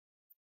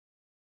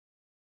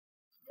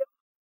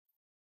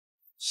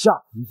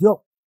吓一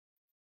跳。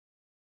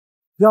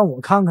让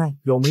我看看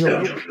有没有。这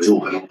2小时就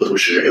可能不都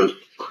是人。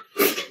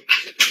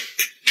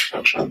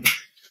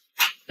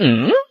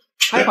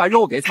还把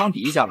肉给藏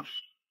底下了。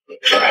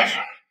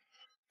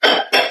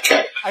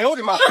哎呦我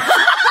的妈！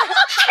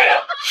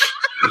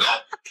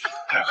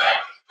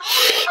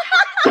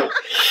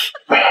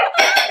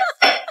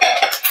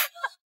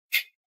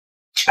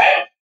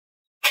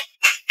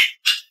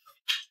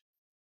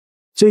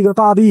这个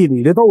大地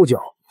里的豆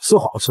角是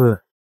好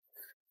吃。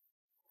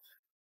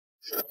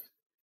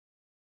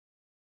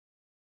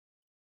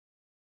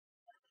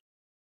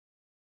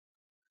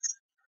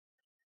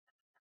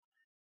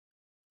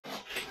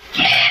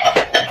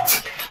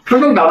吃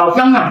豆角好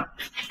香啊！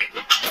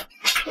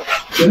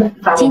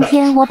今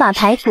天我把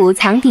排骨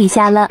藏底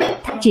下了，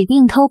他指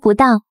定偷不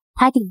到，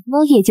他顶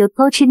多也就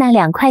偷吃那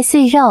2块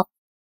碎肉。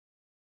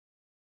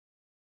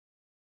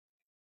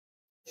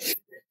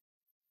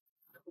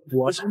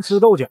我先吃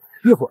豆角，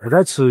一会儿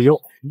再吃肉。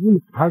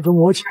你还跟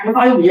我抢？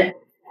大油饼，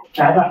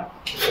来吧。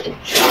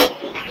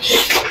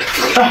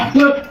啊，这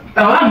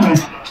老辣呢，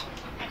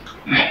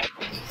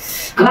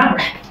可辣了。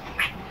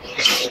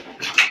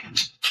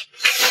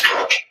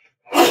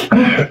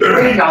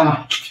真香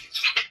啊！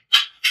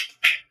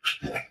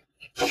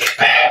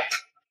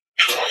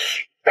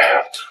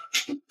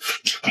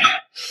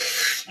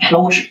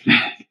老好吃。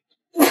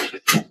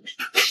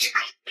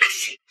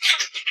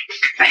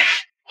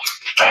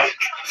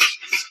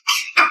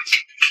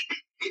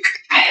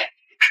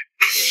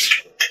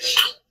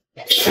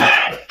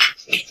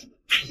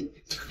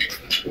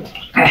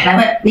哎，来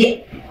吧，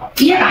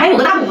你咋还有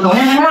个大骨头呢？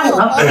还有大骨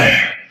头。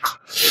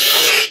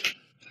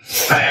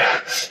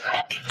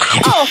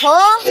哦吼！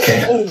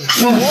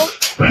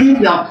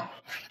真香，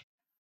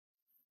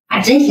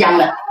还真香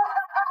了。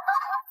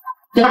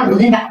这大骨头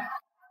真香。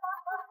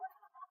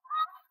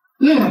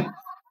你看。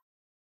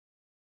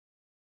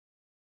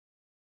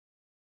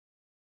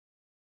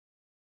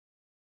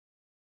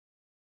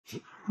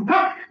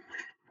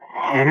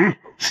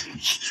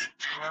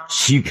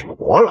起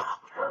锅了。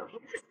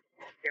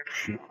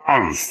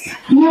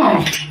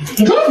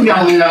你这么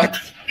香呢？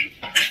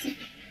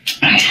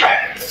哎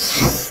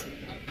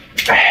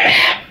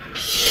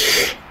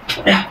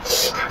呀，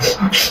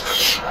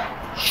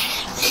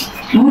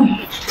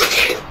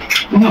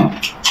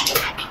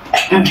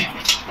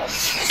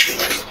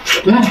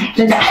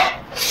真香，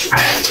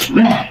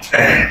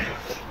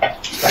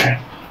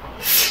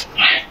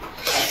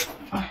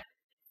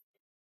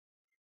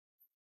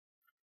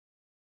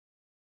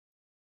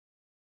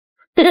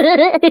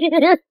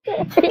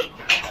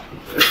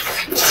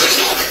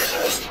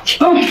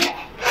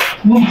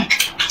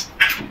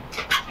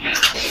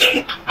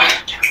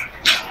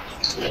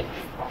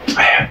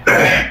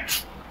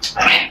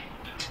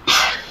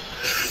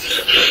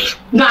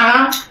你干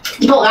啥？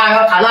你瞅我干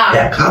啥？馋了？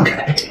哎，看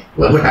看，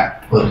我不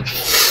馋，我。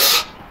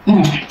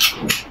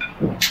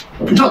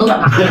你瞅我都干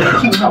啥？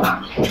你瞅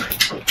啥？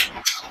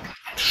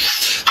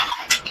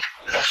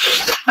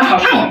哎，好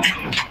烫啊！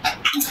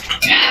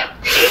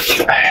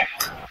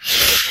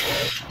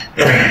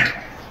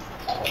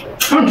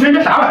你吃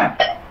这啥玩意儿？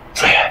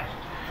哎呀，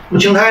不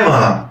青菜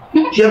吗？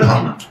健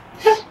康啊！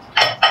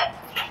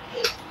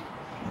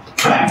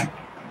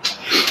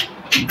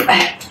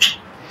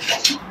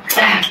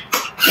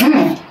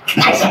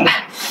太香了！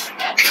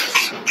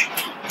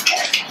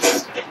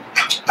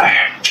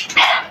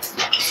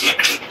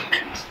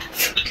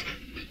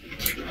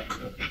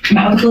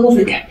妈，我喝口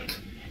水去。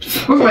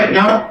喝水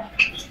呢？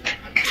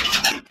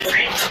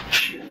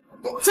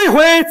这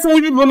回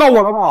终于轮到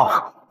我了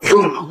吧？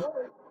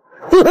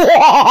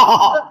哇！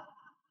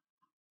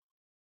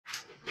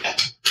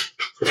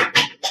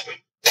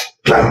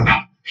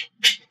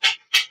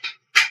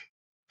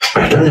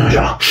哎，真的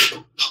香！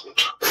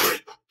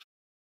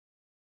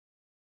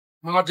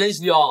妈，真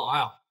香！哎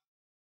呀，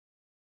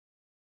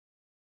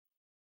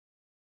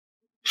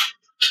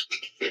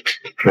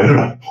没事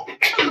了。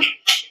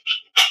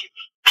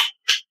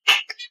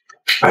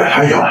哎，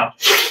太香了。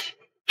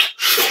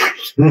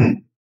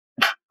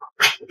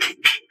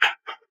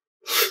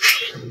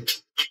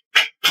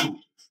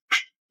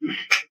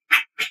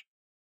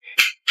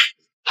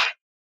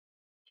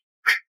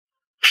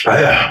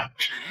哎呀，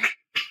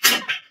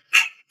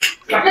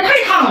这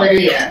太烫了，这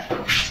也，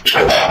这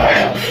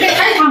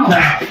太烫了！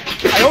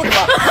哎呦我的妈！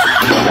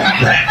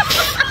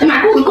这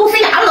马肚子够塞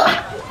牙了。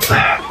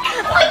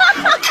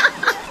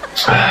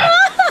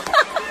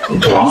你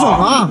干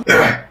嘛？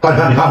大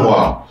全，你看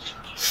过？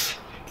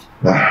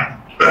这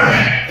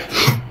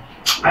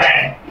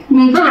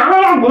哪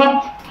个大骨头？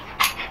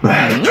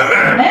哎，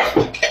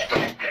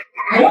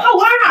我好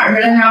挂哪儿去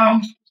了呢？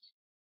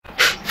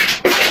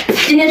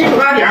今天这手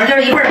抓饼就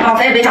是一份啊，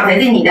谁也别抢谁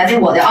的，你的，这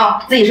我的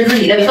啊，自己吃自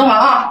己的，别动了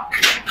啊！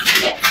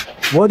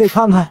我得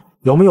看看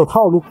有没有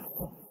套路。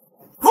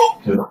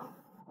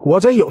果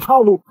真有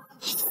套路。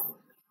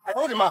哎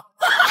呦我的妈！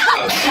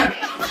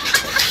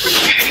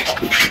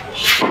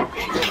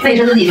自己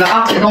吃自己的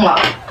啊，别动了。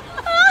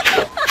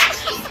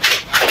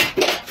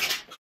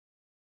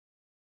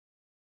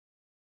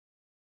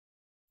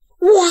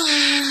哇！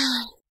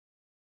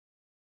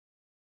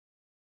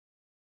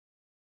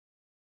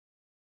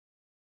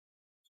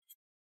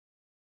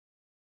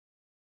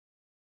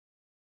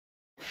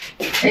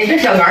哎，这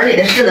小圆里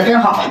的柿子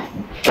真好。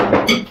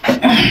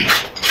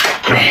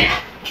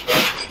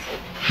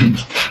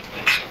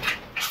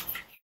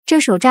这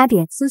手抓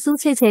点酥酥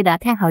脆脆的，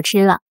太好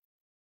吃了。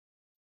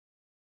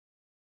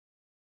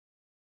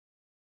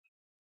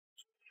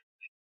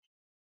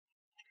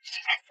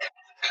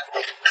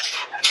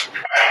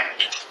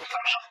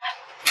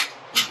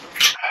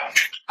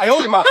哎呦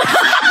我的妈！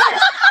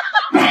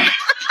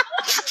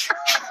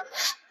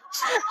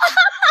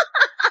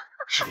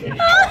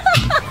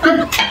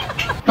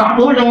咋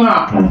多少蒸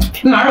啊？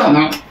去哪儿整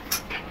呢？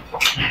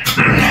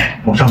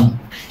我上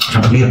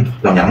城里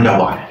老娘们家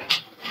挖的。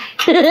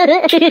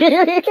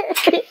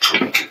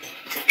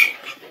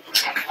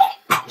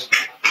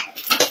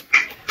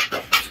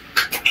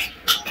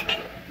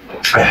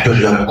哎呀，就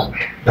是有点苦，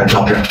但是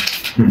好吃。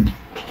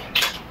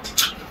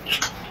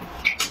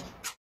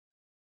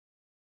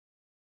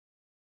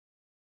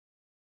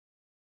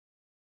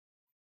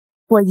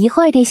我一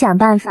会儿得想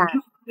办法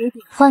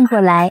换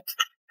过来。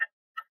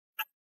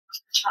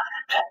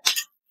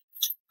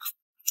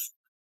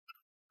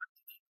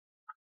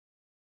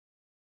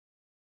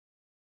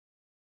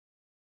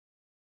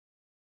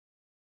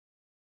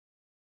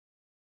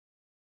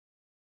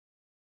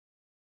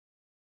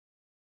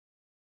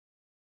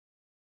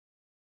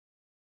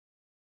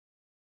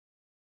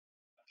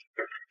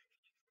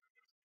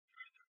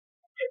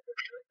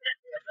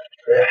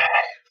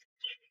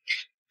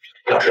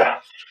好吃。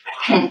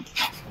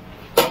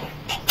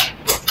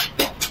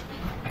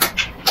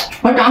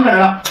我长起来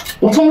了，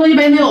我冲了一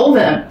杯那个藕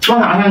粉，往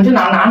哪去？你就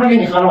拿出来给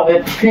你喝了，我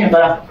给你喝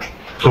了。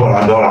够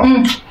了，够了。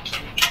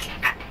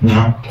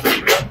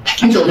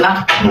你走去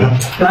吧，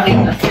我要给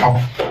你的。好。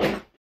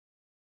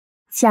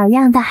小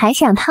样的还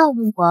想套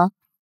路我？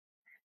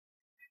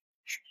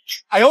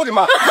哎呦我的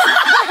妈！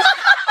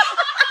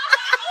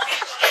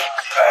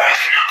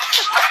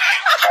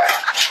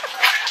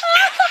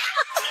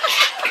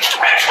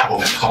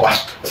好吧，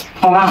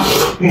好吧。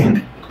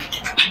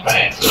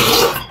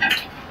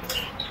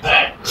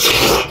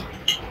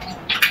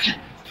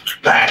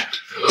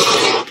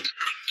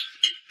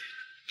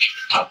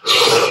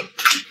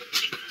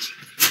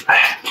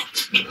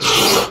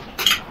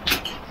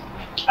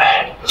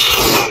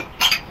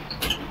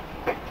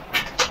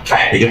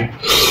李军，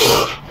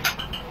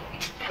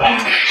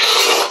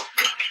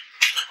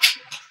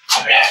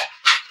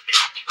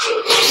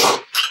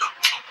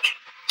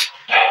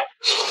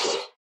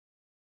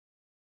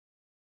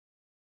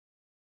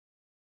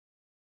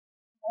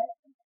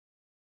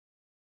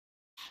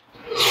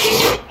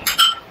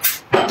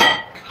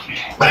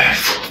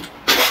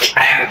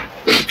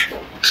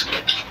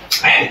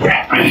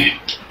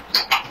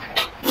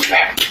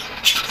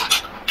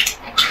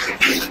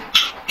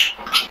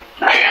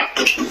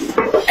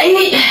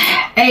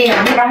哎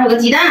呀，这边还有个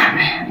鸡蛋，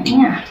哎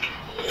呀，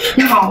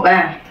挺好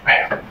呗。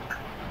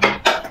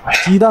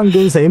鸡蛋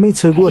跟谁没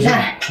吃过似的，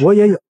我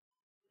也有。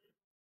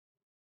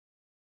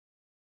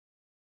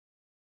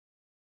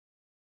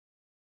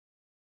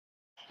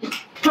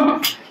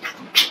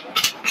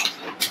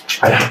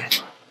哎呀，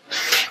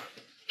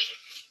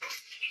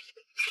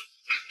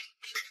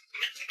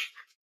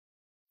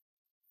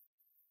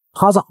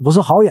他咋不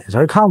是好眼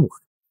神看我？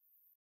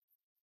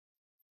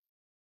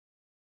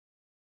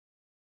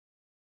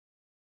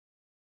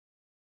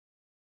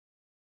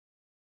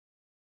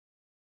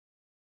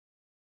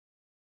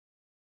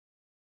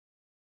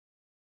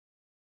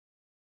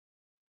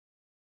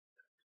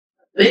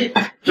哎，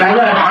来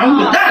个糖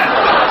饼蛋。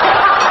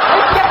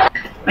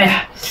哎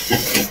呀，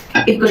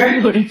给搁这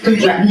儿，这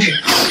卷着吃。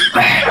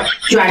哎，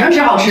卷上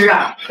吃好吃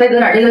啊！再搁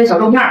点这个小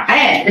肉片，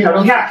哎，这小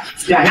肉片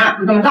卷上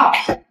就这么倒，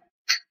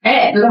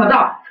哎，就这么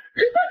倒。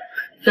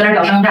搁点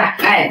小生菜，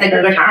哎，再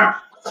搁个肠，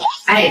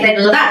哎，再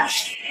搁个蛋，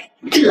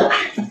这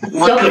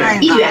小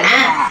饼一卷，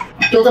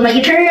就这么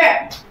一吃，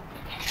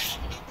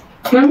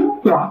真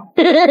爽。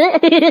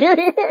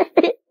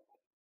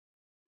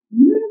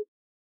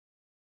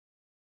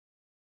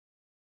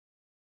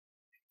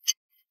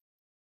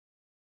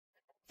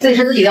自己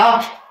吃自己的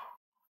啊。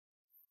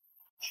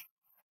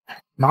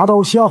拿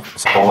刀笑，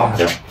好吧，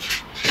行。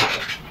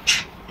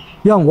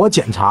让我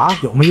检查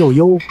有没有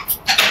油。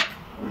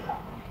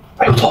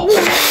哎呦痛，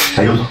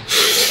哎呦痛，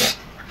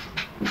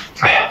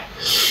哎呀，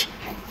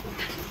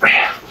哎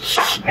呀，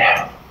哎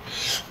呀，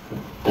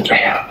哎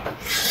呀，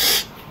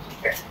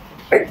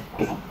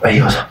哎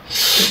呦我操，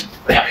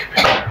哎呀，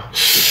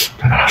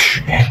这哪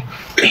是呢？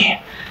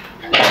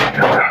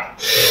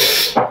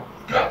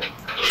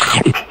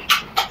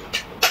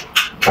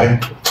哎，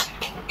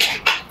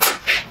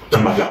真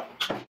麻烦。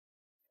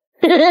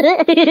这么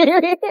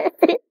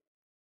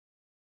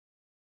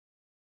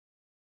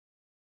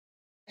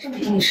给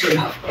你吃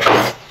了，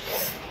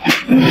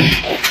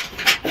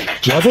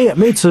我这也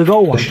没吃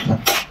够啊，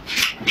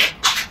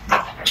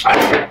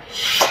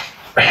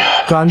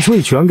干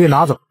脆全给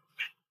拿走。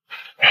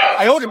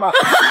哎呦我的妈！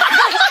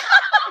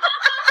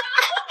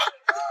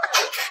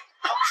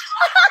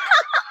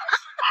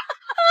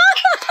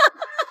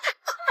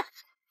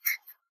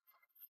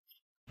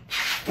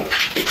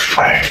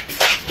哎，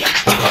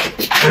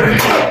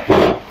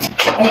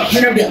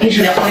那点饼没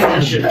吃了，我也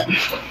没吃了。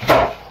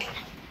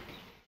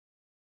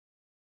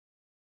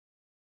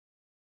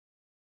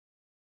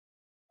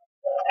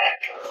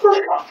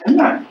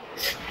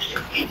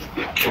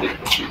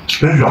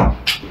真香！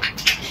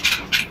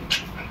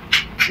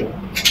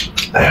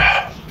哎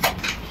呀，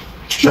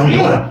香极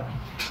了！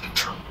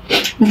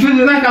你吃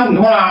鸡蛋香不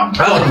痛了？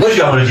哎，我多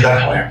喜欢吃鸡蛋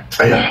炒的！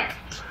哎呀，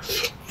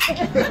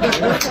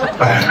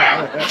哎。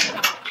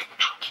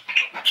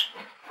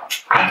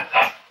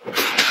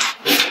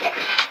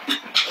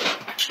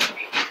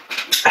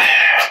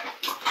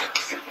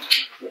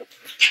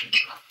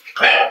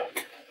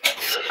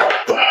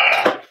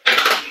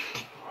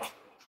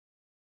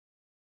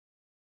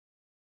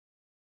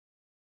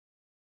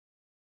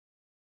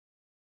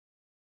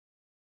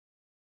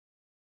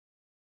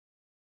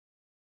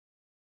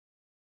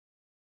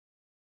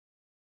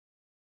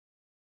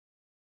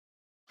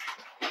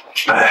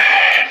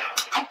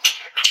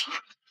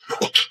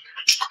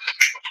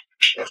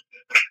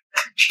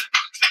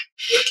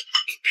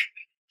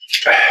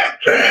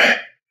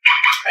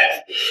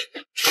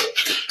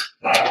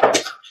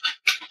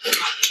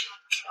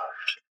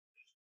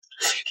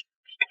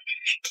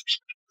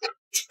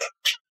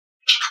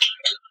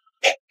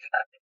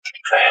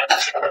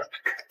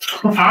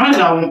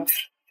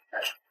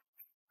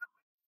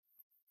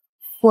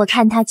 我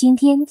看他今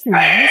天挺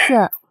颜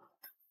色。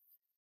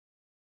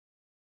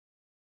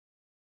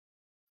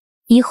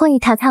一会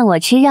他看我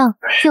吃肉，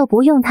就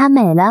不用他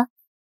美了。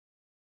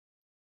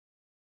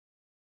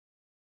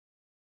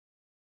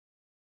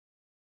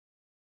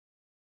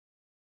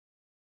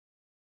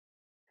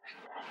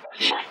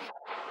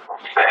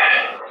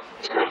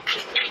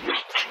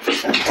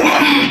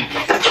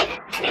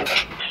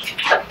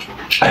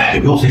哎，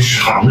有谁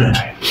尝着呢？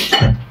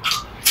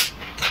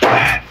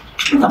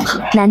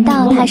难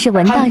道他是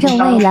闻到肉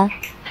味了？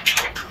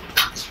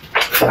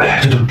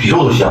哎，这就比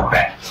肉都香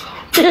哎！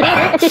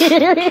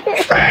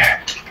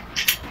哎，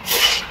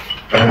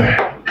哎。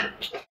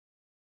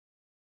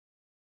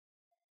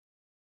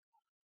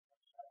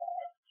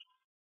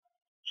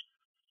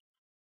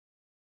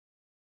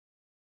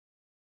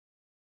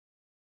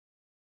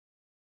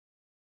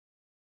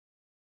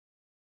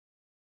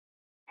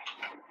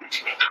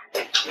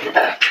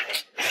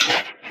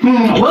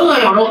 我饿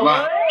有肉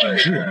了。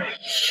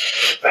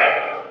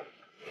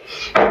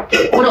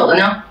我肘子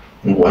呢？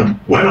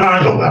我也让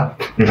人肘子，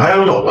你啥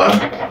要肘子？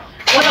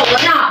我肘子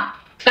呢？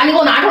赶紧给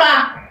我拿出来！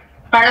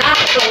哪儿来？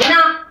肘子呢？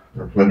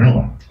我没有。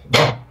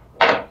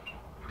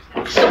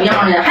怎么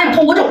样呢？还想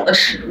偷我肘子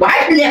吃？我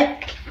爱吃呢。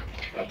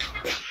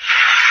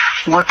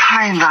我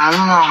太难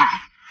了。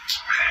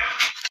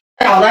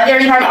饺子，今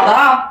儿一盘饺子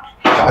啊！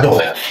啥饺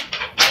子呀？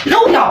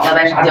肉饺子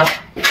呗，啥饺？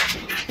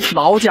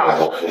老家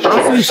伙，把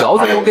最小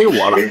的都给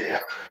我了。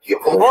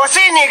我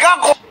信你个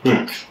鬼！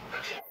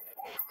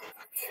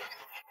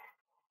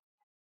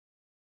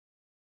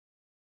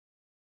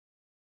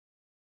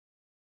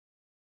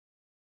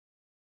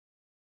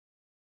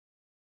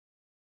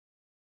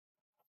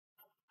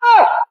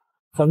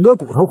整个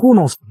骨头糊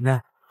弄谁呢？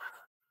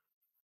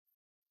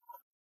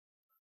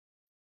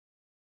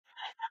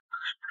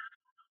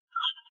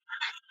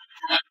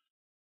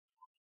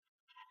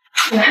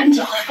我还得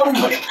饺子放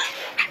过去。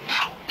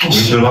你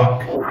吃吧。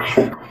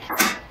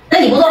那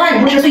你不做饭，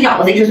你不吃碎饺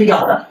子，谁吃碎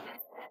饺子？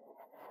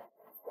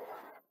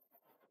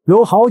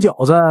有好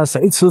饺子，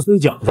谁吃碎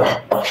饺子？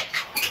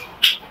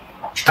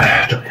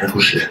哎，整天出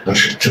屎能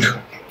吃真扯。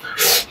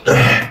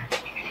哎，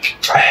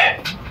哎，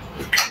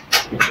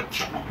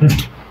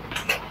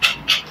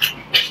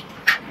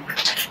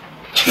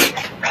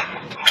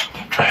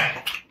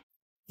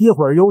一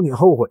会儿有你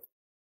后悔。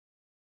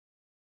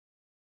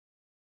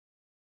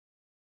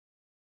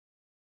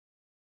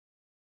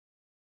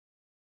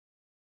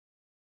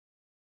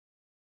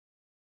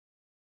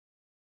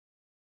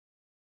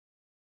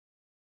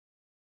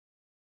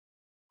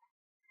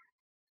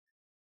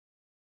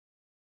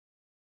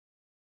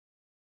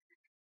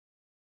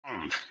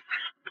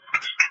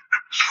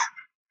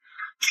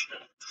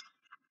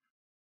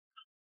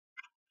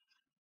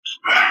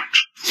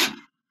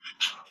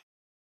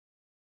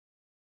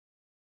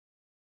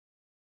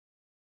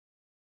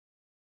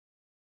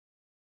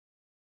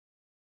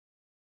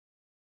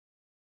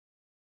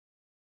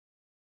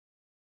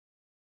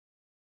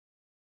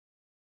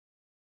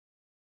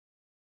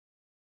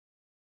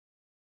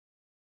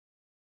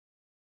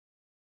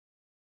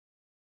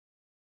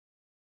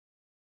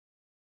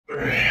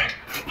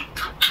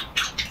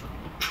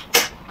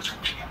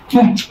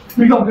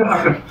肉真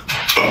好吃。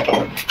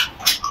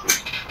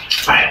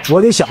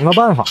我得想个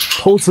办法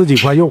偷吃几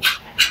块肉。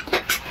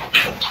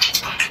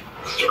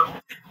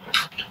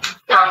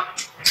啊！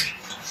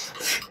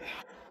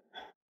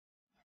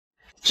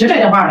谁来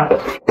电话了？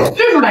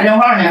这时候来电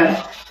话呢？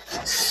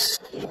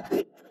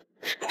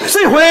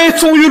这回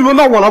终于轮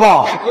到我了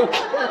吧？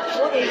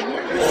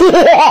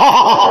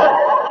哇！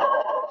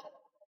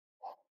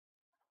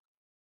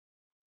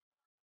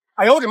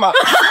哎呦我的妈！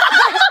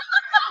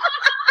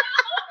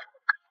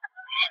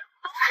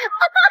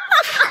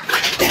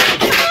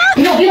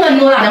你有病啊！你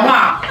给我打电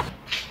话。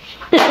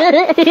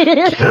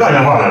谁打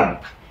电话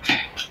了？